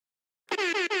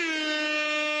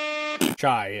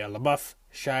Shia LaBeouf,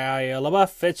 Shia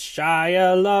LaBeouf, it's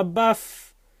Shia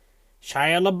LaBeouf.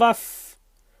 Shia LaBeouf.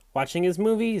 Watching his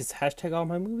movies. Hashtag all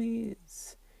my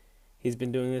movies. He's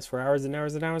been doing this for hours and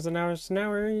hours and hours and hours and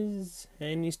hours.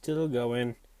 And he's still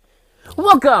going.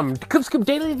 Welcome to Coop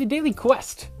Daily, the daily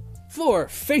quest for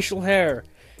facial hair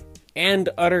and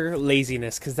utter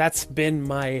laziness. Because that's been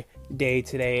my day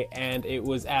today. And it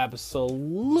was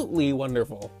absolutely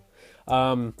wonderful.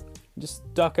 Just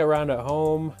stuck around at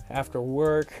home after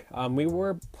work. We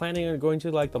were planning on going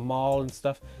to like the mall and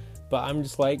stuff, but I'm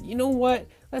just like, you know what?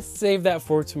 Let's save that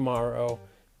for tomorrow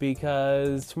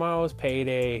because tomorrow is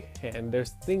payday and there's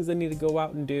things I need to go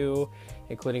out and do,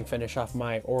 including finish off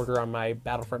my order on my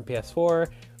Battlefront PS4,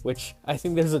 which I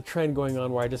think there's a trend going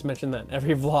on where I just mention that in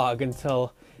every vlog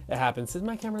until it happens. Is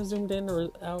my camera zoomed in or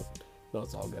out? No,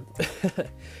 it's all good.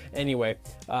 Anyway,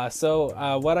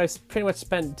 what I pretty much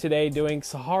spent today doing,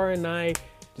 Sahara and I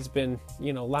just been,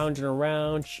 lounging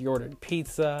around. She ordered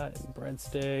pizza and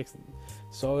breadsticks and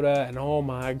soda, and oh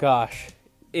my gosh,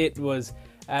 it was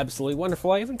absolutely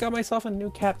wonderful. I even got myself a new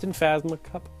Captain Phasma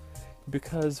cup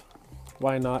because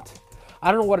why not?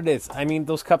 I don't know what it is. I mean,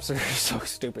 those cups are so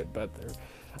stupid, but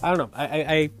I don't know.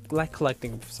 I like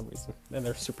collecting them for some reason, and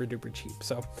they're super duper cheap.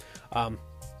 So,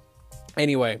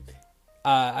 anyway.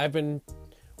 I've been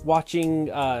watching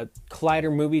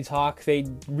Collider Movie Talk. They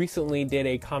recently did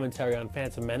a commentary on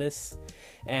Phantom Menace,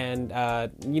 and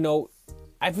the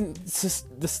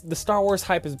Star Wars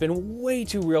hype has been way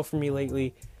too real for me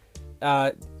lately.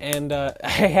 I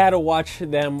had to watch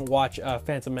them watch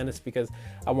Phantom Menace because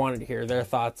I wanted to hear their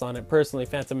thoughts on it. Personally,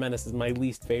 Phantom Menace is my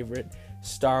least favorite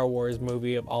Star Wars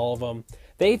movie of all of them.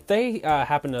 They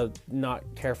happen to not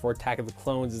care for Attack of the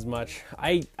Clones as much.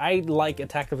 I like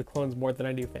Attack of the Clones more than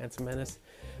I do Phantom Menace,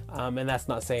 and that's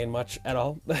not saying much at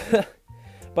all.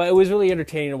 But it was really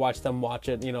entertaining to watch them watch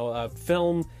it.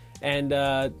 Film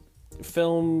and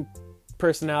film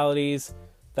personalities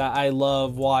that I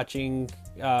love watching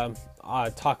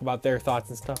talk about their thoughts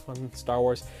and stuff on Star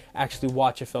Wars, actually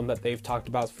watch a film that they've talked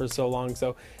about for so long.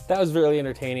 So that was really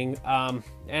entertaining.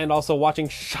 And also watching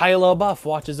Shia LaBeouf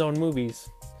watch his own movies.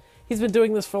 He's been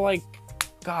doing this for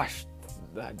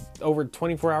over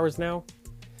 24 hours now.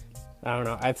 I don't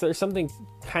know. There's something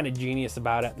kind of genius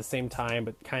about it at the same time,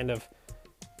 but kind of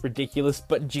ridiculous,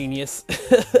 but genius.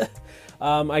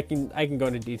 I can go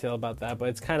into detail about that, but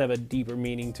it's kind of a deeper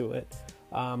meaning to it.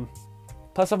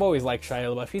 Plus, I've always liked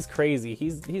Shia LaBeouf. He's crazy.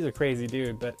 He's a crazy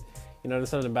dude, but there's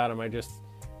something about him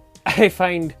I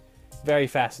find very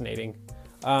fascinating.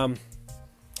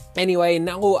 Anyway,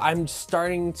 now I'm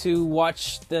starting to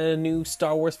watch the new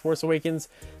Star Wars Force Awakens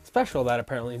special that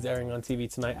apparently is airing on TV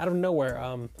tonight. Out of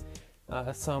nowhere,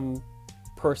 some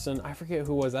person, I forget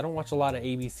who it was. I don't watch a lot of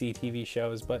ABC TV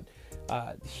shows, but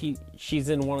she's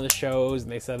in one of the shows,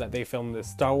 and they said that they filmed this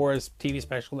Star Wars TV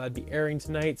special that'd be airing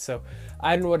tonight. So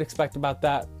I don't know what to expect about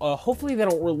that. Hopefully they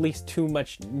don't release too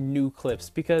much new clips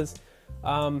because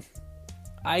I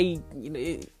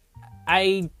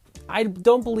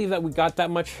don't believe that we got that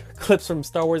much clips from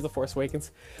Star Wars: The Force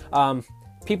Awakens.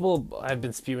 People have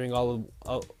been spewing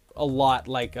a lot,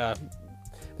 like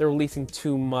they're releasing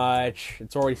too much.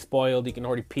 It's already spoiled. You can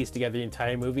already piece together the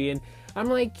entire movie, and I'm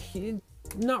like,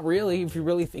 not really. If you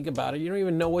really think about it, you don't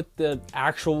even know what the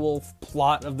actual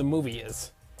plot of the movie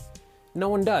is. No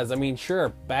one does. I mean, sure,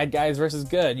 bad guys versus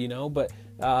good, but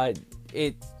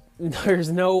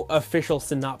there's no official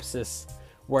synopsis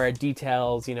where it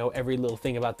details, every little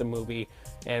thing about the movie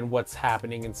and what's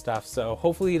happening and stuff. So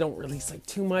hopefully you don't release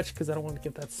too much because I don't want to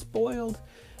get that spoiled.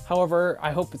 However,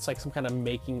 I hope it's some kind of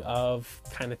making of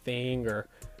kind of thing, or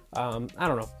I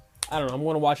don't know. I'm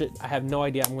going to watch it. I have no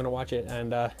idea. I'm going to watch it,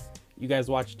 and you guys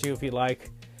watch it too if you like.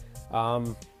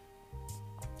 And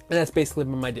that's basically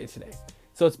been my day today.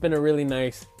 So it's been a really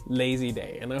nice, lazy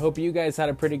day, and I hope you guys had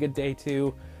a pretty good day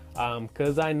too,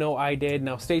 because I know I did.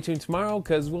 Now stay tuned tomorrow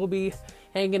because we'll be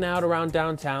hanging out around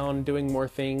downtown, doing more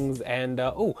things, and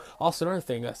also another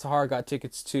thing, Sahara got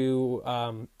tickets to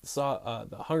the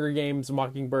Hunger Games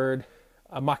Mockingjay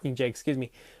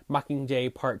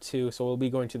Part 2, so we'll be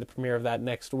going to the premiere of that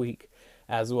next week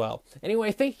as well.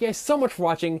 Anyway, thank you guys so much for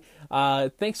watching.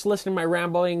 Thanks for listening to my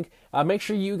rambling. Make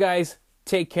sure you guys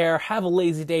take care. Have a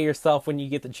lazy day yourself when you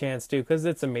get the chance to, because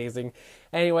it's amazing.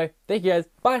 Anyway, thank you guys.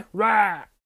 Bye. Rah!